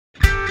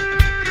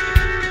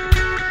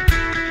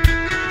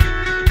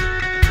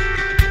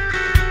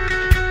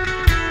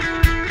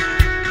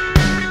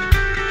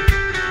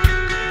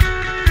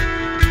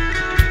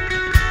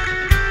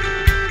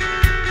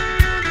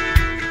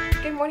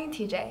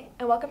TJ,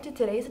 and welcome to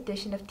today's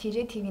edition of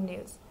TJ TV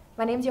News.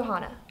 My name is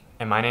Johanna.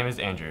 And my name is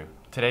Andrew.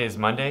 Today is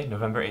Monday,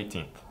 November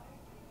 18th.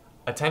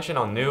 Attention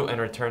all new and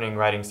returning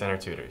Writing Center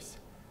tutors.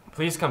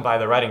 Please come by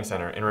the Writing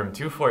Center in room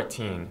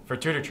 214 for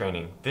tutor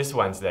training this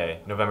Wednesday,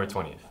 November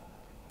 20th.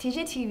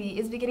 TJ TV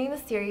is beginning the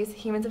series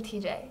Humans of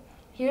TJ.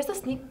 Here's a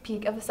sneak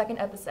peek of the second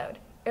episode,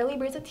 Early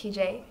Birds of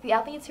TJ, the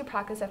athletes who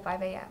practice at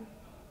 5 a.m.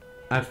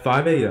 At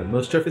 5 a.m.,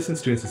 most Jefferson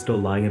students are still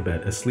lying in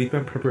bed, asleep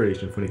in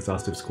preparation for an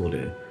exhaustive school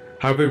day.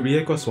 However,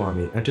 Ria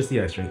Goswami enters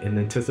the ice rink in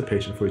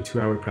anticipation for a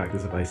 2-hour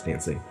practice of ice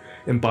dancing,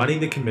 embodying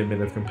the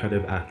commitment of a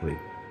competitive athlete.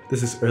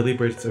 This is Early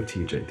Birds of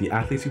TJ, the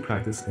athletes who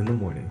practice in the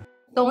morning.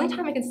 The only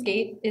time I can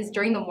skate is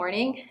during the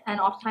morning, and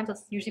oftentimes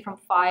it's usually from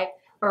 5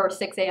 or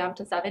 6 a.m.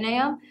 to 7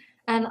 a.m.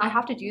 And I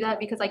have to do that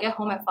because I get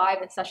home at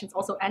 5 and sessions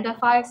also end at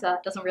 5, so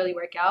that doesn't really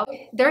work out.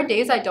 There are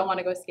days I don't want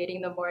to go skating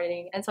in the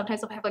morning, and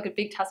sometimes if I have like a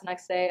big test the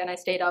next day and I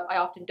stayed up, I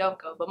often don't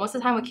go. But most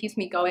of the time what keeps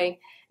me going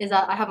is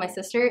that I have my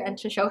sister, and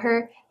to show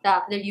her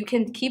that you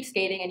can keep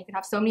skating and you can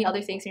have so many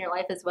other things in your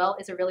life as well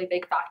is a really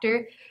big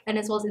factor. And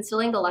as well as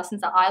instilling the lessons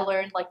that I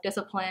learned, like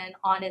discipline,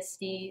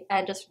 honesty,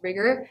 and just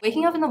rigor.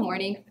 Waking up in the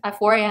morning at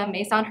 4 a.m.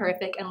 may sound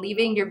horrific, and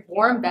leaving your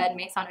warm bed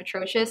may sound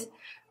atrocious.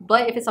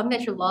 But if it's something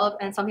that you love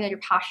and something that you're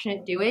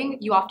passionate doing,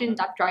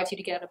 that drives you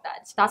to get out of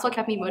bed. So that's what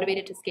kept me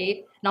motivated to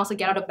skate and also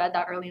get out of bed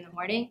that early in the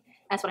morning.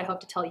 That's what I hope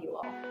to tell you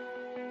all.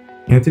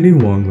 Anthony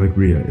Wong, like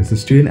Ria, is a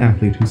student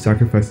athlete who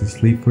sacrifices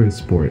sleep for his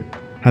sport.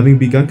 Having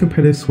begun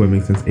competitive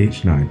swimming since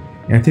age 9,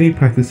 Anthony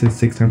practices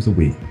 6 times a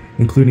week,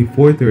 including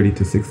 4:30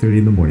 to 6:30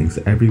 in the mornings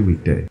every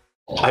weekday.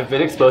 I've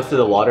been exposed to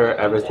the water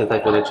ever since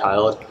I've been a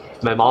child.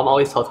 My mom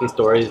always tells me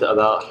stories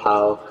about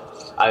how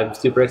I'm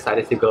super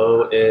excited to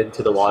go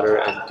into the water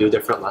and do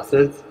different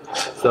lessons.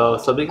 So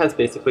swimming has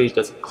basically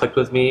just clicked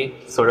with me,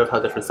 sort of how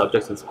different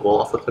subjects in school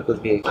also clicked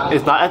with me.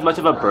 It's not as much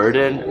of a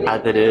burden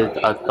as it is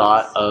a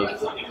thought of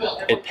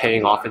it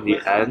paying off in the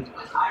end.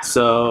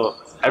 So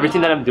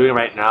everything that I'm doing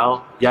right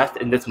now, yes,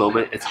 in this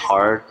moment it's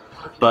hard,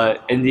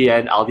 but in the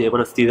end I'll be able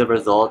to see the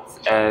results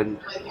and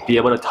be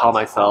able to tell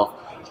myself,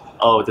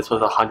 oh, this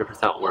was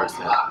 100% worth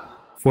it.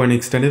 For an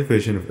extended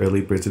version of Early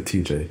Birds of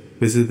TJ,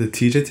 visit the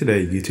TJ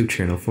Today YouTube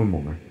channel for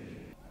more.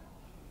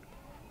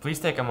 Please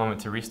take a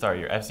moment to restart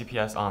your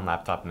FCPS on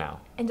laptop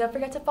now. And don't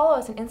forget to follow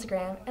us on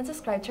Instagram and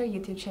subscribe to our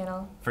YouTube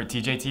channel. For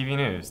TJ TV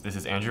News, this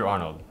is Andrew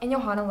Arnold. And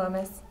Johanna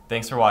Lomas.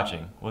 Thanks for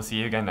watching. We'll see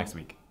you again next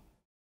week.